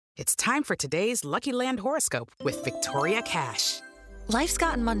It's time for today's Lucky Land horoscope with Victoria Cash. Life's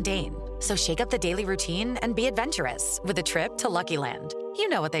gotten mundane, so shake up the daily routine and be adventurous with a trip to Lucky Land. You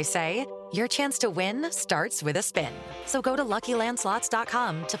know what they say, your chance to win starts with a spin. So go to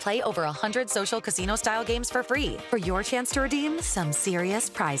LuckyLandSlots.com to play over 100 social casino-style games for free for your chance to redeem some serious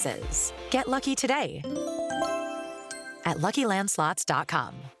prizes. Get lucky today at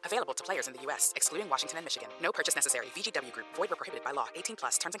LuckyLandSlots.com. Available to players in the U.S., excluding Washington and Michigan. No purchase necessary. VGW Group. Void where prohibited by law. 18+.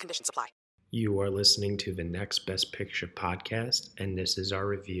 Terms and conditions apply. You are listening to the Next Best Picture podcast, and this is our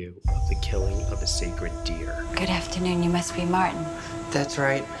review of The Killing of a Sacred Deer. Good afternoon. You must be Martin. That's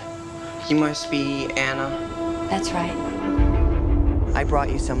right. You must be Anna. That's right. I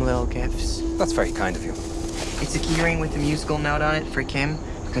brought you some little gifts. That's very kind of you. It's a keyring with a musical note on it for Kim,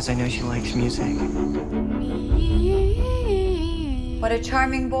 because I know she likes music. What a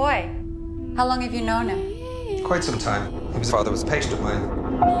charming boy. How long have you known him? Quite some time. His father was a patient of mine.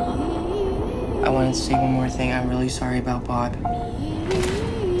 I wanted to say one more thing. I'm really sorry about Bob.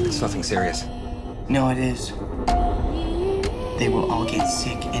 It's nothing serious. No, it is. They will all get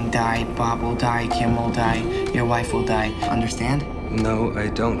sick and die. Bob will die, Kim will die, your wife will die. Understand? No, I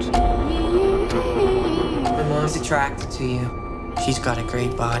don't. My mom's attracted to you. She's got a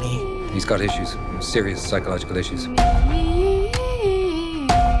great body. He's got issues, serious psychological issues.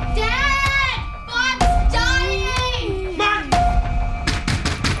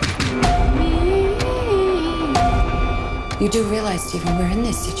 You do realize, Stephen, we're in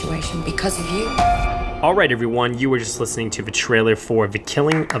this situation because of you. All right, everyone, you were just listening to the trailer for The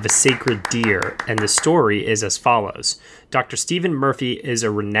Killing of a Sacred Deer, and the story is as follows. Dr. Stephen Murphy is a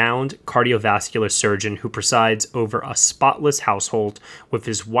renowned cardiovascular surgeon who presides over a spotless household with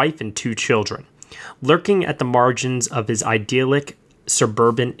his wife and 2 children. Lurking at the margins of his idyllic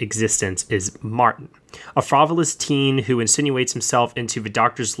suburban existence is Martin, a frivolous teen who insinuates himself into the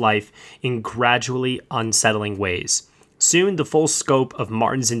doctor's life in gradually unsettling ways. Soon, the full scope of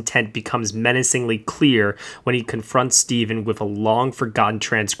Martin's intent becomes menacingly clear when he confronts Stephen with a long-forgotten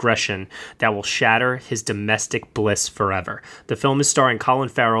transgression that will shatter his domestic bliss forever. The film is starring Colin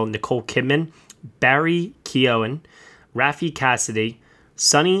Farrell, Nicole Kidman, Barry Keoghan, Rafi Cassidy,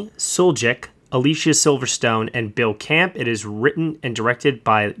 Sonny Suljic, Alicia Silverstone, and Bill Camp. It is written and directed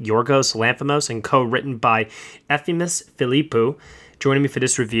by Yorgos Lanthimos and co-written by Efthymios Philippou. Joining me for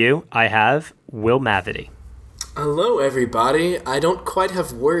this review, I have Will Mavity. Hello, everybody. I don't quite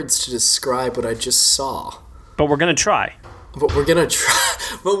have words to describe what I just saw. But we're going to try. But we're going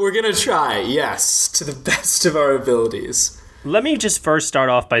to try, yes, to the best of our abilities. Let me just first start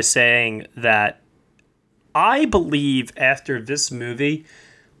off by saying that I believe after this movie,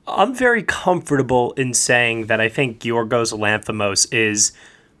 I'm very comfortable in saying that I think Yorgos Lanthimos is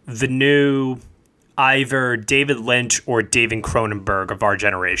the new either David Lynch or David Cronenberg of our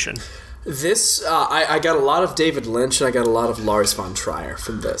generation. This, I got a lot of David Lynch and I got a lot of Lars von Trier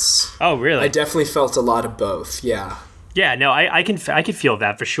from this. Oh, really? I definitely felt a lot of both, yeah. Yeah, no, I can feel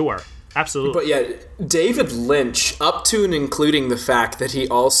that for sure. Absolutely. But yeah, David Lynch, up to and including the fact that he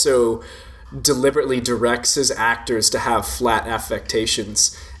also deliberately directs his actors to have flat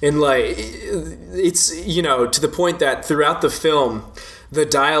affectations. And, like, it's, you know, to the point that throughout the film, the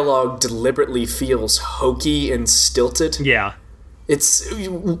dialogue deliberately feels hokey and stilted. Yeah.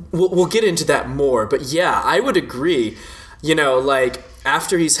 We'll get into that more, but yeah, I would agree. You know, like,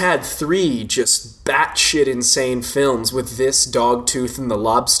 after he's had 3 just batshit insane films with this, Dogtooth, and The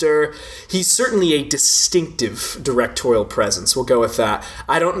Lobster, he's certainly a distinctive directorial presence. We'll go with that.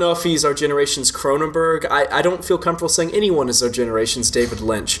 I don't know if he's our generation's Cronenberg. I don't feel comfortable saying anyone is our generation's David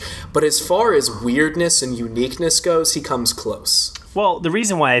Lynch. But as far as weirdness and uniqueness goes, he comes close. Well, the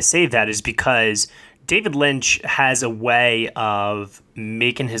reason why I say that is because David Lynch has a way of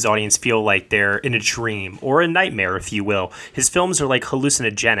making his audience feel like they're in a dream or a nightmare, if you will. His films are like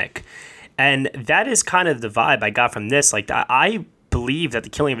hallucinogenic. And that is kind of the vibe I got from this. Like, I believe that The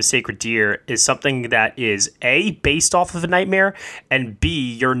Killing of a Sacred Deer is something that is A, based off of a nightmare, and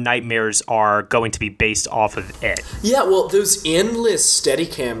B, your nightmares are going to be based off of it. Yeah, well, those endless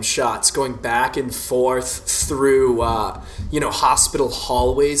Steadicam shots going back and forth through, hospital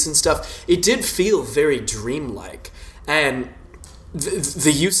hallways and stuff, it did feel very dreamlike. And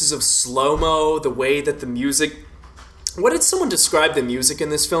the uses of slow-mo, the way that the music... What did someone describe the music in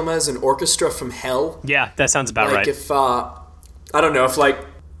this film as? An orchestra from hell? Yeah, that sounds about right. Like, if, I don't know, if, like,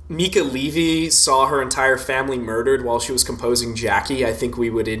 Mika Levy saw her entire family murdered while she was composing Jackie, I think we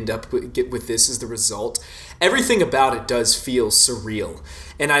would end up with this as the result. Everything about it does feel surreal.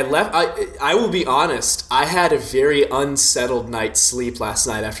 And I will be honest, I had a very unsettled night's sleep last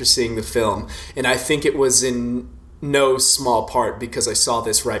night after seeing the film. And I think it was in no small part because I saw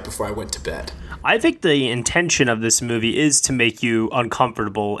this right before I went to bed. I think the intention of this movie is to make you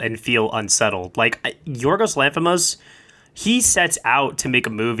uncomfortable and feel unsettled. Like, Yorgos Lanthimos, he sets out to make a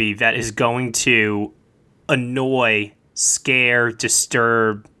movie that is going to annoy, scare,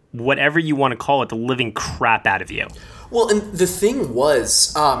 disturb, whatever you want to call it, the living crap out of you. Well, and the thing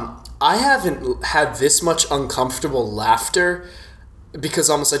was, I haven't had this much uncomfortable laughter because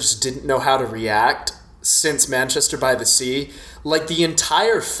almost I just didn't know how to react since Manchester by the Sea. Like, the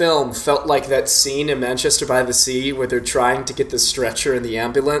entire film felt like that scene in Manchester by the Sea where they're trying to get the stretcher in the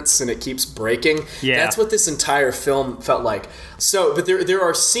ambulance and it keeps breaking. Yeah. That's what this entire film felt like. So, but there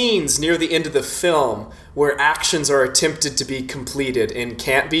are scenes near the end of the film where actions are attempted to be completed and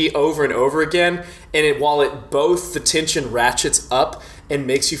can't be over and over again. And while both the tension ratchets up and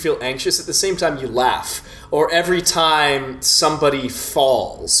makes you feel anxious, at the same time you laugh. Or every time somebody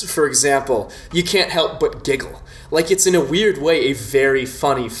falls, for example, you can't help but giggle. Like, it's in a weird way a very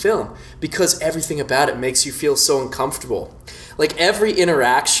funny film because everything about it makes you feel so uncomfortable. Like, every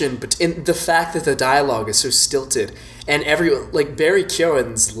interaction, but in the fact that the dialogue is so stilted, and Barry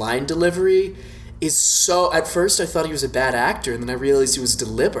Keoghan's line delivery is so... At first I thought he was a bad actor, and then I realized he was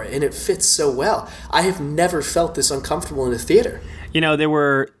deliberate, and it fits so well. I have never felt this uncomfortable in a theater. You know, there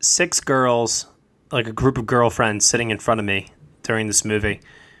were 6 girls, like a group of girlfriends sitting in front of me during this movie.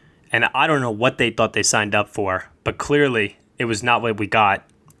 And I don't know what they thought they signed up for, but clearly it was not what we got.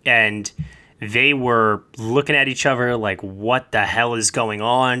 And they were looking at each other like, what the hell is going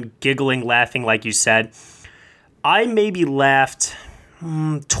on? Giggling, laughing, like you said. I maybe laughed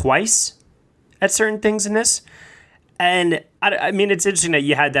twice at certain things in this. And I mean, it's interesting that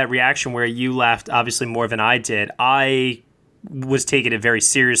you had that reaction where you laughed obviously more than I did. I was taking it very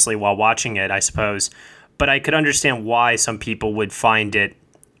seriously while watching it, I suppose. But I could understand why some people would find it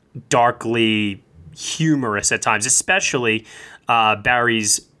darkly humorous at times, especially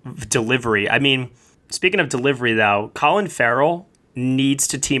Barry's delivery. I mean, speaking of delivery, though, Colin Farrell needs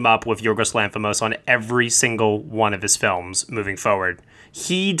to team up with Yorgos Lanthimos on every single one of his films moving forward.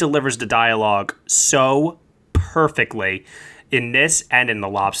 He delivers the dialogue so perfectly in this and in The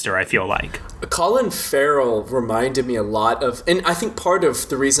Lobster, I feel like. Colin Farrell reminded me a lot of, and I think part of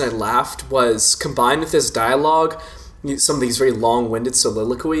the reason I laughed was combined with his dialogue, some of these very long-winded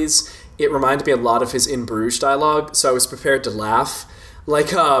soliloquies, it reminded me a lot of his In Bruges dialogue, so I was prepared to laugh. Like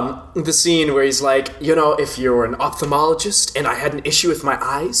the scene where he's like, you know, if you're an ophthalmologist and I had an issue with my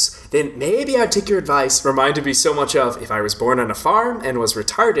eyes, then maybe I'd take your advice. Reminded me so much of, if I was born on a farm and was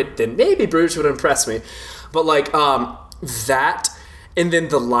retarded, then maybe Bruges would impress me. But like that, and then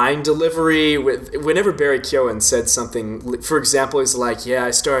the line delivery, whenever Barry Keoghan said something, for example, he's like, yeah,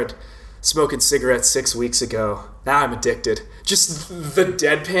 I started smoking cigarettes 6 weeks ago. Now I'm addicted. Just the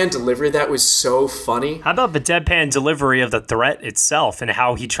deadpan delivery, that was so funny. How about the deadpan delivery of the threat itself and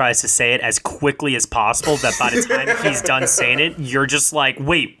how he tries to say it as quickly as possible that by the time he's done saying it, you're just like,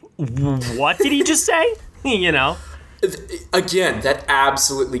 wait, what did he just say? You know? Again, that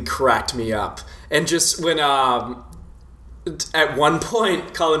absolutely cracked me up. And just when at one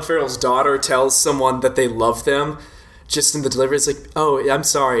point Colin Farrell's daughter tells someone that they love them, just in the delivery, it's like, oh, I'm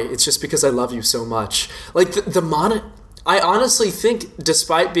sorry, it's just because I love you so much. Like, I honestly think,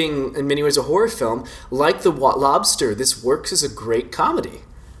 despite being in many ways a horror film, like The Lobster, this works as a great comedy.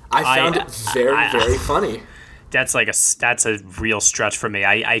 I found it very funny. That's a real stretch for me.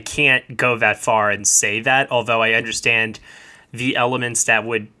 I can't go that far and say that, although I understand the elements that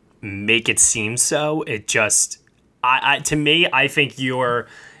would make it seem so. It just, to me, I think you're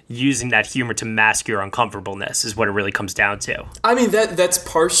using that humor to mask your uncomfortableness is what it really comes down to. I mean, that's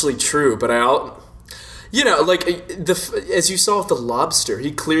partially true, but like as you saw with The Lobster,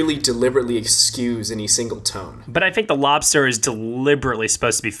 he clearly deliberately eschews any single tone. But I think The Lobster is deliberately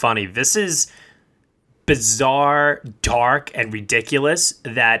supposed to be funny. This is bizarre, dark, and ridiculous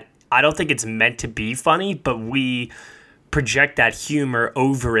that I don't think it's meant to be funny, but we project that humor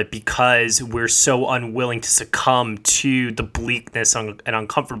over it because we're so unwilling to succumb to the bleakness and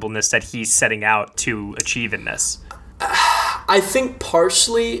uncomfortableness that he's setting out to achieve in this. I think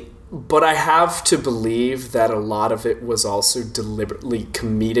partially, but I have to believe that a lot of it was also deliberately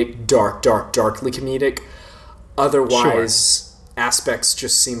comedic, darkly comedic. Otherwise, aspects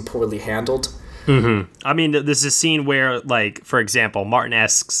just seem poorly handled. Mm-hmm. I mean, there's a scene where, like, for example, Martin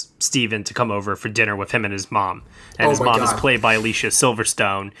asks Steven to come over for dinner with him and his mom. And his mom is played by Alicia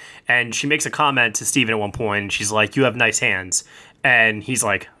Silverstone. And she makes a comment to Steven at one point, and she's like, you have nice hands. And he's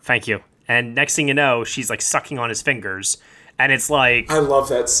like, thank you. And next thing you know, she's, like, sucking on his fingers. And it's like... I love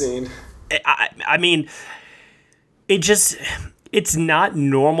that scene. I mean, it just... it's not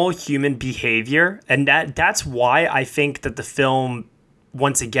normal human behavior, and that's why I think that the film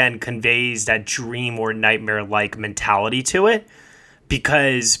once again conveys that dream or nightmare-like mentality to it,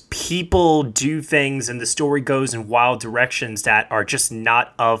 because people do things and the story goes in wild directions that are just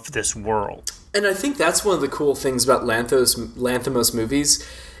not of this world. And I think that's one of the cool things about Lanthimos movies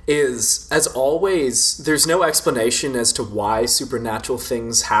is, as always, there's no explanation as to why supernatural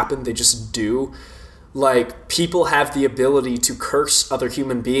things happen. They just do. Like, people have the ability to curse other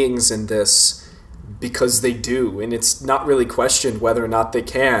human beings in this because they do, and it's not really questioned whether or not they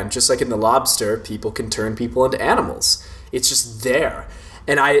can. Just like in The Lobster, people can turn people into animals. It's just there.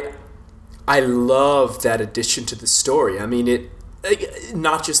 And I love that addition to the story. I mean, it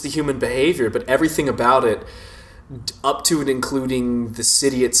not just the human behavior, but everything about it, up to and including the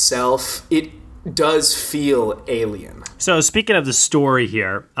city itself, it does feel alien. So speaking of the story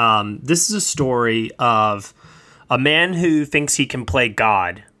here, this is a story of a man who thinks he can play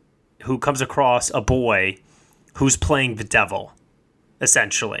God, who comes across a boy who's playing the devil,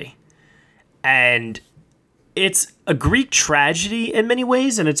 essentially. And it's a Greek tragedy in many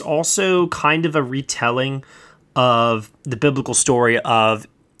ways, and it's also kind of a retelling of the biblical story of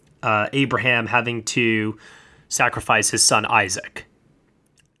Abraham having to sacrifice his son Isaac.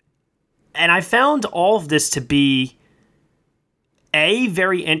 And I found all of this to be A,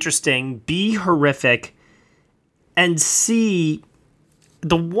 very interesting, B, horrific, and C,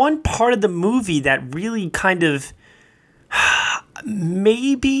 the one part of the movie that really kind of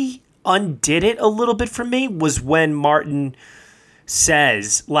maybe undid it a little bit for me was when Martin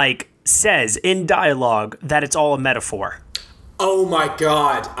says in dialogue that it's all a metaphor. Oh my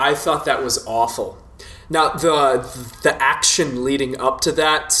God, I thought that was awful. Now, the action leading up to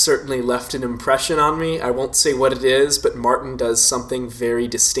that certainly left an impression on me. I won't say what it is, but Martin does something very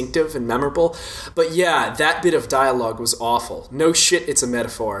distinctive and memorable. But yeah, that bit of dialogue was awful. No shit, it's a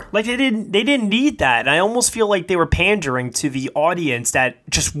metaphor. Like, they didn't need that. And I almost feel like they were pandering to the audience that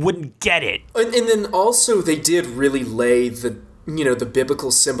just wouldn't get it. And then also they did really lay the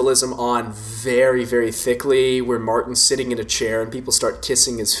biblical symbolism on very, very thickly, where Martin's sitting in a chair and people start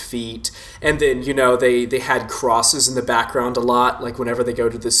kissing his feet. And then, they had crosses in the background a lot. Like, whenever they go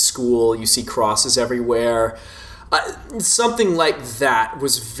to this school, you see crosses everywhere. Something like that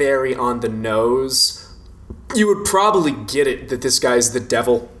was very on the nose. You would probably get it that this guy's the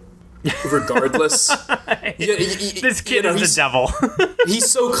devil, regardless. This kid is the devil. He's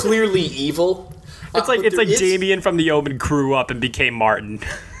so clearly evil. It's like Damien from The Omen grew up and became Martin.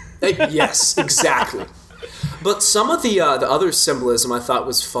 Yes, exactly. But some of the other symbolism I thought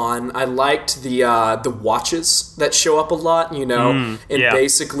was fun. I liked the watches that show up a lot, and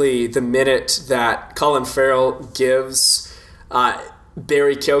basically the minute that Colin Farrell gives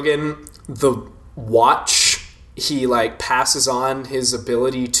Barry Keoghan the watch, he passes on his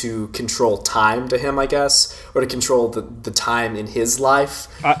ability to control time to him, I guess, or to control the time in his life.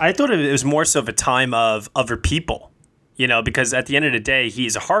 I thought it was more so of a time of other people, because at the end of the day,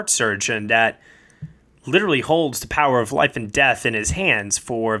 he's a heart surgeon that literally holds the power of life and death in his hands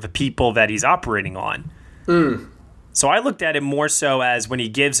for the people that he's operating on. So I looked at it more so as when he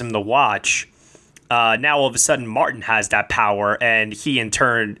gives him the watch, now all of a sudden Martin has that power, and he in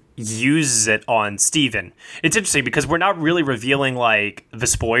turn uses it on Steven. It's interesting because we're not really revealing the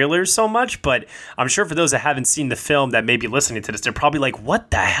spoilers so much, but I'm sure for those that haven't seen the film that may be listening to this, they're probably like,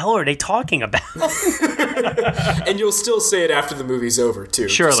 what the hell are they talking about? And you'll still say it after the movie's over too.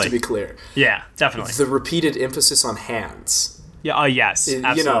 Surely. Just to be clear. Yeah, definitely. The repeated emphasis on hands. Yeah. Yes.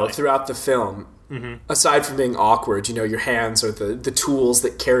 Absolutely. Throughout the film. Mm-hmm. Aside from being awkward, your hands are the tools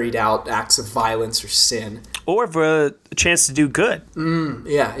that carried out acts of violence or sin. Or for a chance to do good.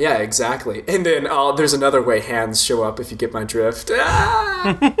 Yeah, exactly. And then there's another way hands show up, if you get my drift.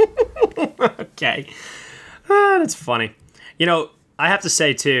 Okay. That's funny. I have to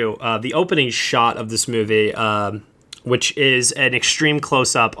say, too, the opening shot of this movie, which is an extreme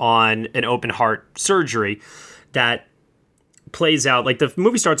close-up on an open heart surgery that plays out, the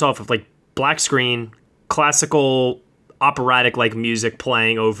movie starts off with, black screen, classical operatic music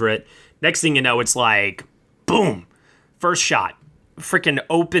playing over it. Next thing you know, it's boom, first shot, freaking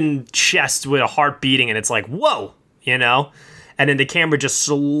open chest with a heart beating, and it's whoa, and then the camera just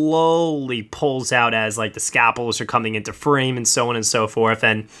slowly pulls out as the scalpels are coming into frame and so on and so forth.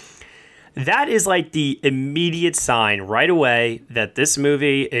 And that is the immediate sign right away that this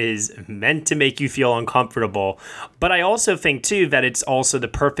movie is meant to make you feel uncomfortable. But I also think, too, that it's also the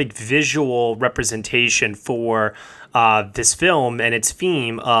perfect visual representation for this film and its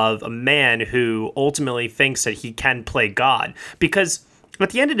theme of a man who ultimately thinks that he can play God. Because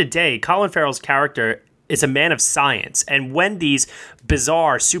at the end of the day, Colin Farrell's character is a man of science. And when these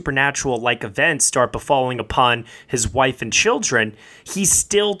bizarre supernatural-like events start befalling upon his wife and children, he's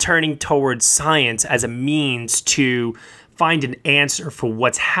still turning towards science as a means to find an answer for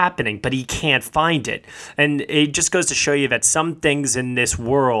what's happening, but he can't find it. And it just goes to show you that some things in this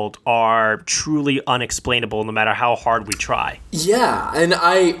world are truly unexplainable no matter how hard we try. Yeah, and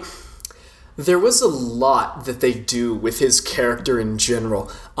there was a lot that they do with his character in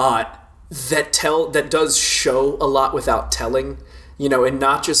general that does show a lot without telling. And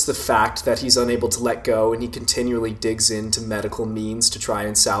not just the fact that he's unable to let go and he continually digs into medical means to try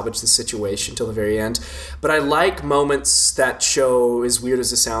and salvage the situation till the very end. But I like moments that show, as weird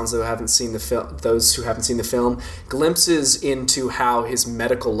as it sounds, those who haven't seen the film, glimpses into how his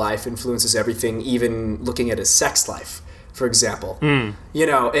medical life influences everything, even looking at his sex life, for example. And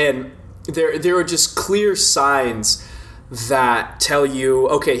there are just clear signs that tell you,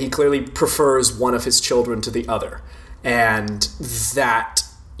 okay, he clearly prefers one of his children to the other. And that,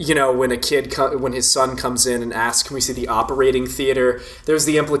 when his son comes in and asks, can we see the operating theater? There's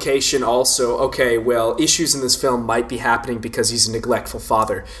the implication also, okay, well, issues in this film might be happening because he's a neglectful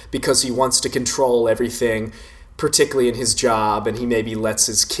father, because he wants to control everything, particularly in his job, and he maybe lets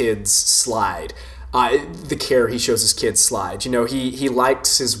his kids slide. The care he shows his kids slide. He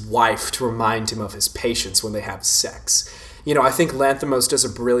likes his wife to remind him of his patients when they have sex. I think Lanthimos does a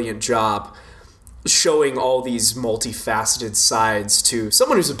brilliant job showing all these multifaceted sides to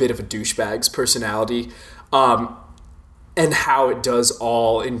someone who's a bit of a douchebag's personality, and how it does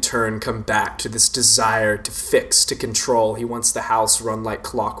all in turn come back to this desire to fix, to control. He wants the house run like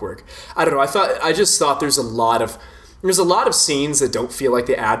clockwork. I don't know. I just thought there's a lot of scenes that don't feel like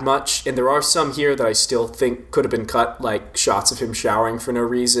they add much, and there are some here that I still think could have been cut, like shots of him showering for no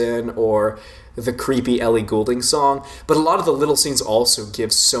reason, or the creepy Ellie Goulding song. But a lot of the little scenes also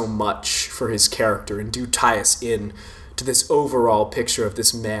give so much for his character and do tie us in to this overall picture of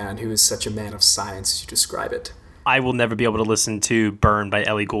this man who is such a man of science, as you describe it. I will never be able to listen to Burn by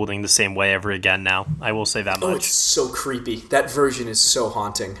Ellie Goulding the same way ever again now. I will say that much. Oh, it's so creepy. That version is so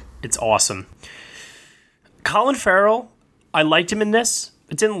haunting. It's awesome. Colin Farrell, I liked him in this.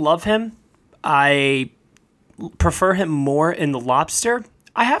 I didn't love him. I prefer him more in The Lobster.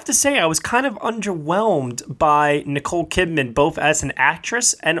 I have to say I was kind of underwhelmed by Nicole Kidman, both as an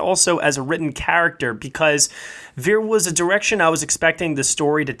actress and also as a written character, because there was a direction I was expecting the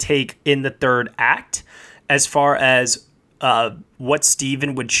story to take in the third act as far as what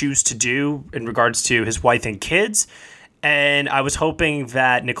Steven would choose to do in regards to his wife and kids. And I was hoping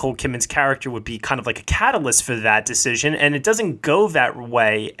that Nicole Kidman's character would be kind of like a catalyst for that decision, and it doesn't go that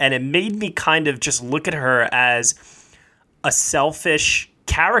way. And it made me kind of just look at her as a selfish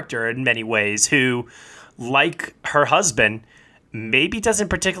character in many ways who, like her husband, maybe doesn't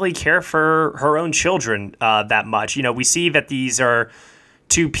particularly care for her own children that much. We see that these are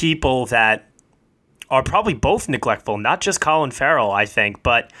two people that are probably both neglectful, not just Colin Farrell, I think.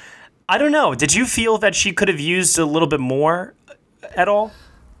 But I don't know. Did you feel that she could have used a little bit more at all?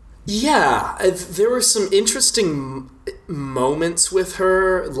 Yeah, there were some interesting moments with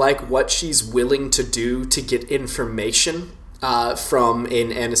her, like what she's willing to do to get information from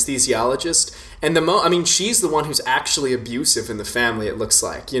an anesthesiologist. And she's the one who's actually abusive in the family, it looks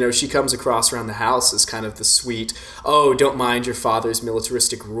like. She comes across around the house as kind of the sweet, oh, don't mind your father's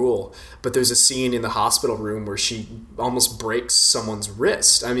militaristic rule. But there's a scene in the hospital room where she almost breaks someone's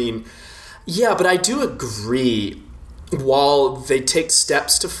wrist. Yeah, but I do agree. While they take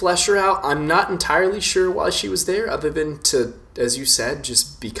steps to flesh her out, I'm not entirely sure why she was there, other than to, as you said,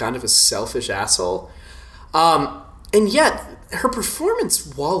 just be kind of a selfish asshole. And yet, her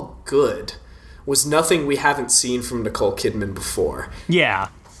performance, while good, was nothing we haven't seen from Nicole Kidman before. Yeah.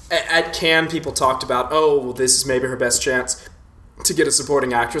 At Cannes, people talked about, oh, well, this is maybe her best chance to get a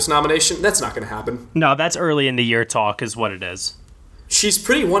supporting actress nomination. That's not going to happen. No, that's early in the year talk is what it is. She's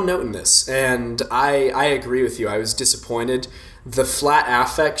pretty one note in this, and I agree with you. I was disappointed. The flat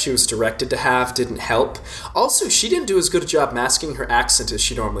affect she was directed to have didn't help. Also, she didn't do as good a job masking her accent as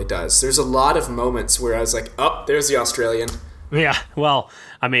she normally does. There's a lot of moments where I was like, oh, there's the Australian. Yeah, well,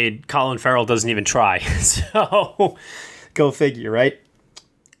 Colin Farrell doesn't even try. So, go figure, right?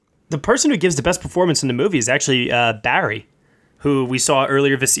 The person who gives the best performance in the movie is actually Barry, who we saw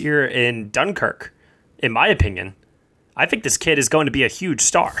earlier this year in Dunkirk, in my opinion. I think this kid is going to be a huge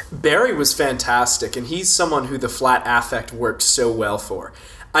star. Barry was fantastic, and he's someone who the flat affect worked so well for.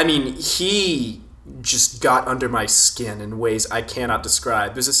 He just got under my skin in ways I cannot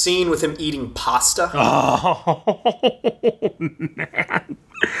describe. There's a scene with him eating pasta. Oh, man.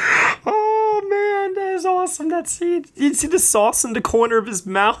 Oh, man, that is awesome, that scene. You see the sauce in the corner of his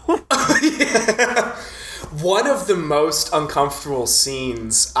mouth? One of the most uncomfortable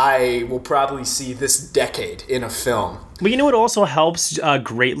scenes I will probably see this decade in a film. But you know what also helps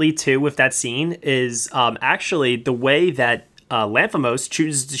greatly, too, with that scene is actually the way that Lanthimos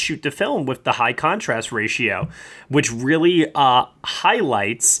chooses to shoot the film with the high contrast ratio, which really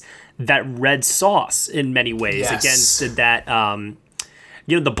highlights that red sauce in many ways against that.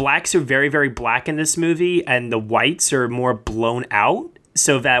 The blacks are very, very black in this movie, and the whites are more blown out.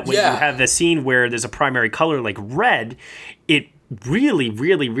 So that when you have the scene where there's a primary color like red, it really,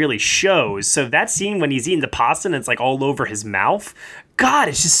 really, really shows. So that scene when he's eating the pasta and it's like all over his mouth, God,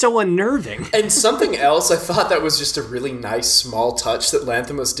 it's just so unnerving. And something else I thought that was just a really nice small touch that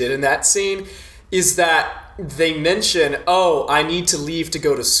Lanthimos did in that scene is that they mention, oh, I need to leave to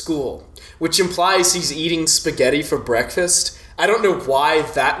go to school, which implies he's eating spaghetti for breakfast. I don't know why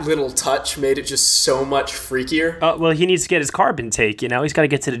that little touch made it just so much freakier. Well, he needs to get his carb intake, He's got to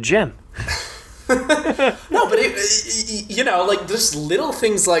get to the gym. No, but just little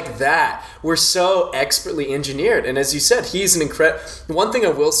things like that were so expertly engineered. And as you said, he's an incredible... One thing I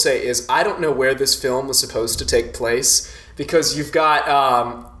will say is I don't know where this film was supposed to take place because you've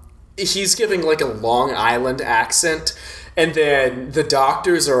got... he's giving like a Long Island accent, and then the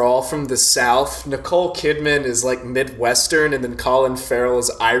doctors are all from the South. Nicole Kidman is like Midwestern, and then Colin Farrell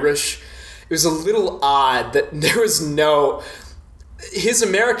is Irish. It was a little odd that there was no... His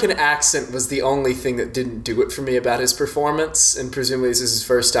American accent was the only thing that didn't do it for me about his performance, and presumably this is his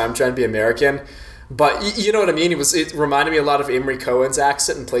first time trying to be American. But you know what I mean? It reminded me a lot of Emery Cohen's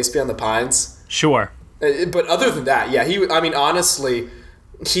accent in Place Beyond the Pines. Sure. But other than that, honestly...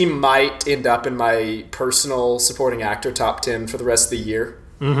 He might end up in my personal supporting actor top 10 for the rest of the year.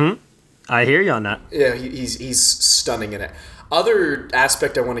 Mm-hmm. I hear you on that. Yeah, he's stunning in it. Other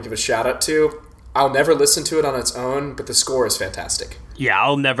aspect I want to give a shout out to, I'll never listen to it on its own, but the score is fantastic. Yeah,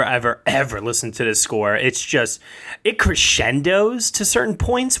 I'll never, ever, ever listen to this score. It's just, it crescendos to certain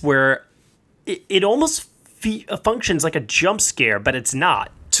points where it almost functions like a jump scare, but it's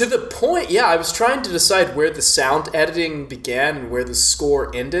not. To the point, I was trying to decide where the sound editing began and where the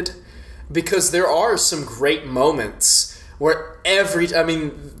score ended, because there are some great moments where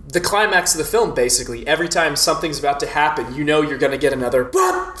the climax of the film, basically, every time something's about to happen, you're going to get another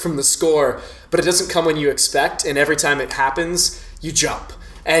bop from the score, but it doesn't come when you expect, and every time it happens, you jump.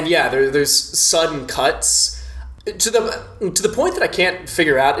 And there's sudden cuts to the point that I can't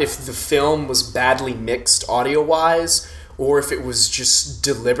figure out if the film was badly mixed audio-wise, or if it was just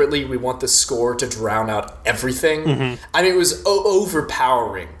deliberately we want the score to drown out everything. Mm-hmm. It was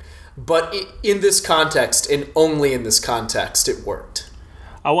overpowering. But in this context, and only in this context, it worked.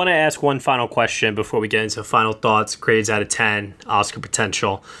 I want to ask one final question before we get into final thoughts, grades out of 10, Oscar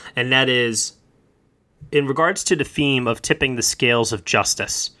potential. And that is, in regards to the theme of tipping the scales of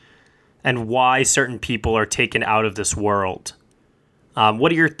justice and why certain people are taken out of this world,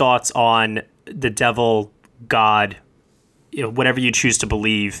 what are your thoughts on the devil, God, whatever you choose to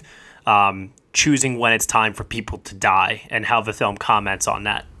believe, choosing when it's time for people to die, and how the film comments on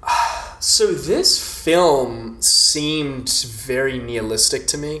that? So this film seemed very nihilistic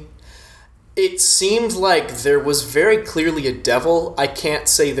to me. It seemed like there was very clearly a devil. I can't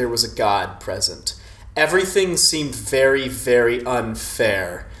say there was a God present. Everything seemed very, very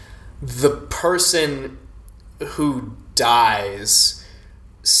unfair. The person who dies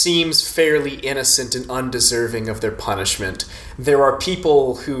seems fairly innocent and undeserving of their punishment. There are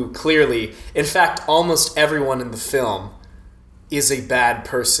people who clearly, in fact, almost everyone in the film is a bad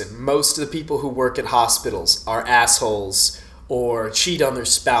person. Most of the people who work at hospitals are assholes or cheat on their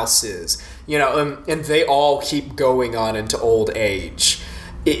spouses, and they all keep going on into old age.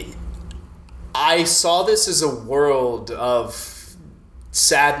 I saw this as a world of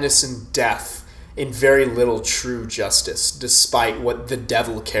sadness and death, in very little true justice, despite what the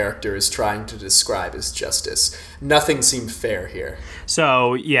devil character is trying to describe as justice. Nothing seemed fair here.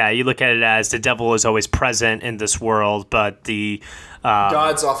 So, you look at it as the devil is always present in this world, but the...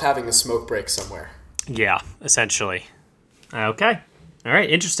 God's off having a smoke break somewhere. Yeah, essentially. Okay. All right,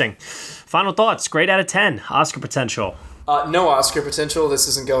 interesting. Final thoughts, grade out of 10, Oscar potential. No Oscar potential. This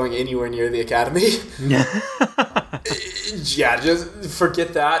isn't going anywhere near the Academy. Just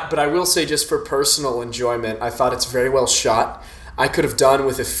forget that. But I will say, just for personal enjoyment, I thought it's very well shot. I could have done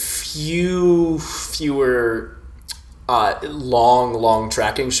with a fewer long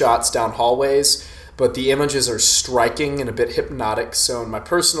tracking shots down hallways, but the images are striking and a bit hypnotic. So in my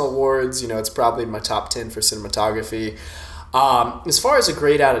personal awards, it's probably in my top 10 for cinematography. As far as a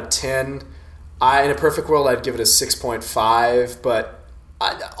grade out of 10, in a perfect world, I'd give it a 6.5, but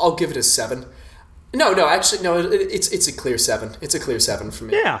I'll give it a 7. No, actually, no. It's a clear 7. It's a clear 7 for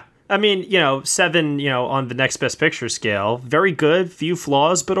me. Yeah. I mean, 7, on the next best picture scale. Very good, few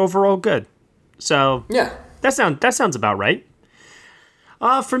flaws, but overall good. So yeah, that sounds about right.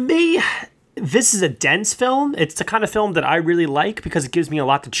 For me, this is a dense film. It's the kind of film that I really like because it gives me a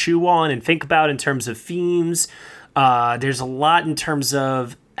lot to chew on and think about in terms of themes. There's a lot in terms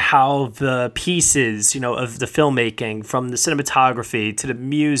of how the pieces, of the filmmaking, from the cinematography to the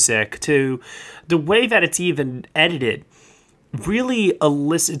music to the way that it's even edited, really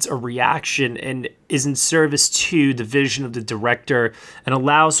elicits a reaction and is in service to the vision of the director and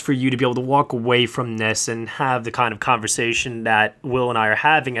allows for you to be able to walk away from this and have the kind of conversation that Will and I are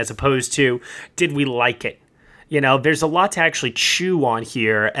having, as opposed to, did we like it? There's a lot to actually chew on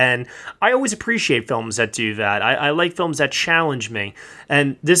here, and I always appreciate films that do that. I like films that challenge me,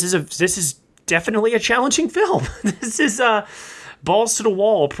 and this is definitely a challenging film. This is balls to the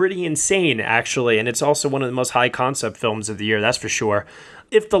wall, pretty insane, actually, and it's also one of the most high concept films of the year, that's for sure.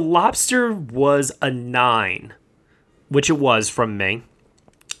 If The Lobster was a 9, which it was from me,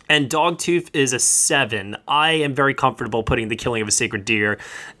 and Dogtooth is a 7, I am very comfortable putting The Killing of a Sacred Deer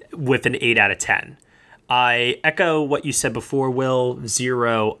with an 8 out of 10. I echo what you said before, Will.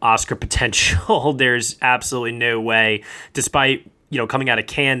 0 Oscar potential. There's absolutely no way, despite coming out of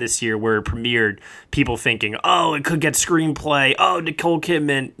Cannes this year where it premiered, people thinking, oh, it could get screenplay. Oh, Nicole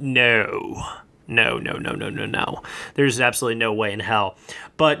Kidman. No. There's absolutely no way in hell.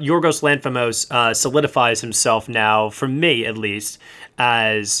 But Yorgos Lanthimos solidifies himself now, for me at least,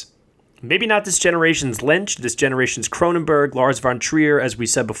 as maybe not this generation's Lynch, this generation's Cronenberg, Lars von Trier, as we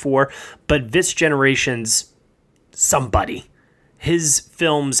said before, but this generation's somebody. His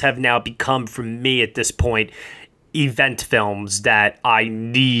films have now become, for me at this point, event films that I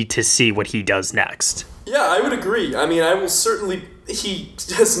need to see what he does next. Yeah, I would agree. I mean, I will certainly... He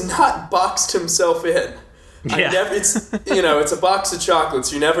has not boxed himself in. Yeah. It's a box of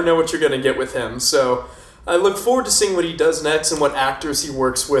chocolates. You never know what you're going to get with him. So I look forward to seeing what he does next and what actors he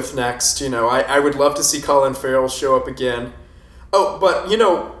works with next. I would love to see Colin Farrell show up again. Oh, but,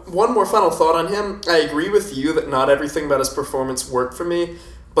 one more final thought on him. I agree with you that not everything about his performance worked for me.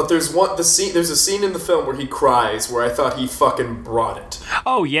 But there's a scene in the film where he cries where I thought he fucking brought it.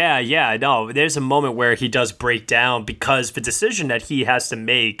 Oh, yeah. No, there's a moment where he does break down because the decision that he has to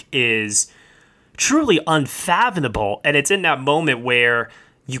make is truly unfathomable. And it's in that moment where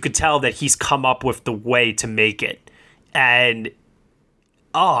you could tell that he's come up with the way to make it. And,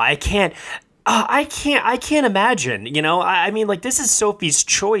 I can't imagine, I mean, like, this is Sophie's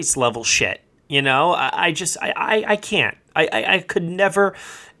Choice level shit, I can't. I could never,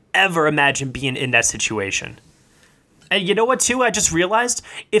 ever imagine being in that situation. And you know what, too? I just realized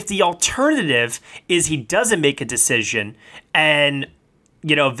if the alternative is he doesn't make a decision and,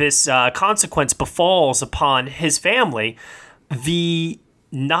 this consequence befalls upon his family, the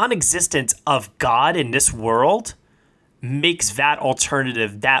non-existence of God in this world makes that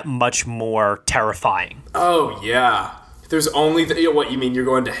alternative that much more terrifying. Oh, yeah. There's only what you mean? You're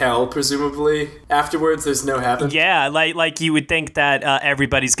going to hell, presumably afterwards. There's no heaven. Yeah, like you would think that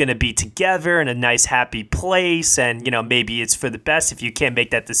everybody's going to be together in a nice, happy place, and maybe it's for the best if you can't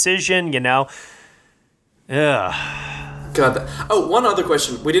make that decision. Ugh. God. One other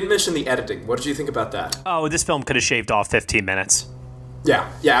question. We didn't mention the editing. What did you think about that? Oh, this film could have shaved off 15 minutes. Yeah,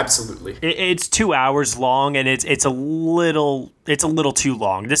 absolutely. It's 2 hours long, and it's a little too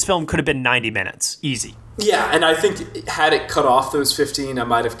long. This film could have been 90 minutes, easy. Yeah, and I think had it cut off those 15, I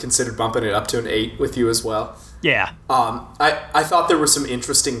might have considered bumping it up to an 8 with you as well. Yeah. I thought there were some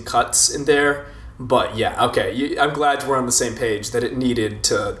interesting cuts in there, but yeah, okay. I'm glad we're on the same page that it needed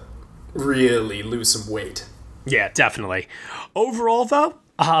to really lose some weight. Yeah, definitely. Overall, though,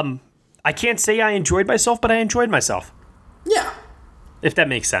 I can't say I enjoyed myself, but I enjoyed myself. Yeah. If that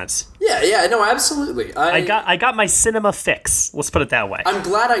makes sense. Yeah, no, absolutely. I got my cinema fix. Let's put it that way. I'm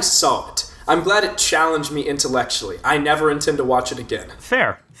glad I saw it. I'm glad it challenged me intellectually. I never intend to watch it again.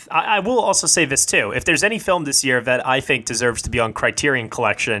 Fair. I will also say this, too. If there's any film this year that I think deserves to be on Criterion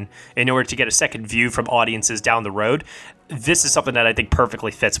Collection in order to get a second view from audiences down the road, this is something that I think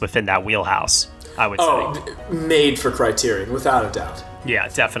perfectly fits within that wheelhouse, I would say. Made for Criterion, without a doubt. Yeah,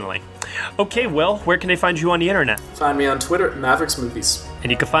 definitely. Okay, Will, where can they find you on the internet? Find me on Twitter at Mavericks Movies.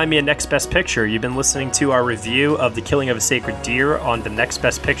 And you can find me at Next Best Picture. You've been listening to our review of The Killing of a Sacred Deer on the Next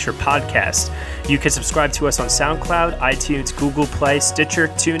Best Picture podcast. You can subscribe to us on SoundCloud, iTunes, Google Play, Stitcher,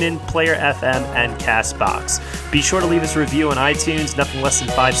 TuneIn, Player FM, and CastBox. Be sure to leave us a review on iTunes. Nothing less than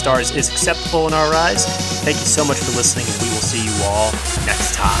 5 stars is acceptable in our eyes. Thank you so much for listening, and we will see you all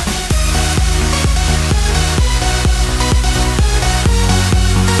next time.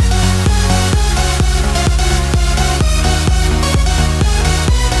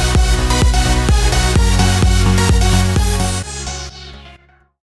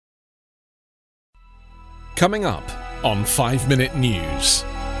 Coming up on 5 Minute News,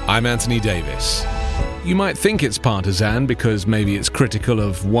 I'm Anthony Davis. You might think it's partisan because maybe it's critical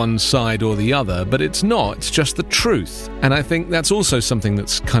of one side or the other, but it's not. It's just the truth. And I think that's also something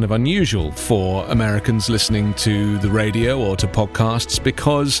that's kind of unusual for Americans listening to the radio or to podcasts,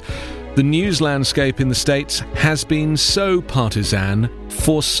 because the news landscape in the States has been so partisan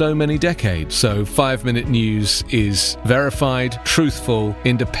for so many decades. So 5 Minute News is verified, truthful,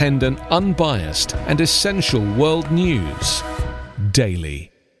 independent, unbiased, and essential world news daily.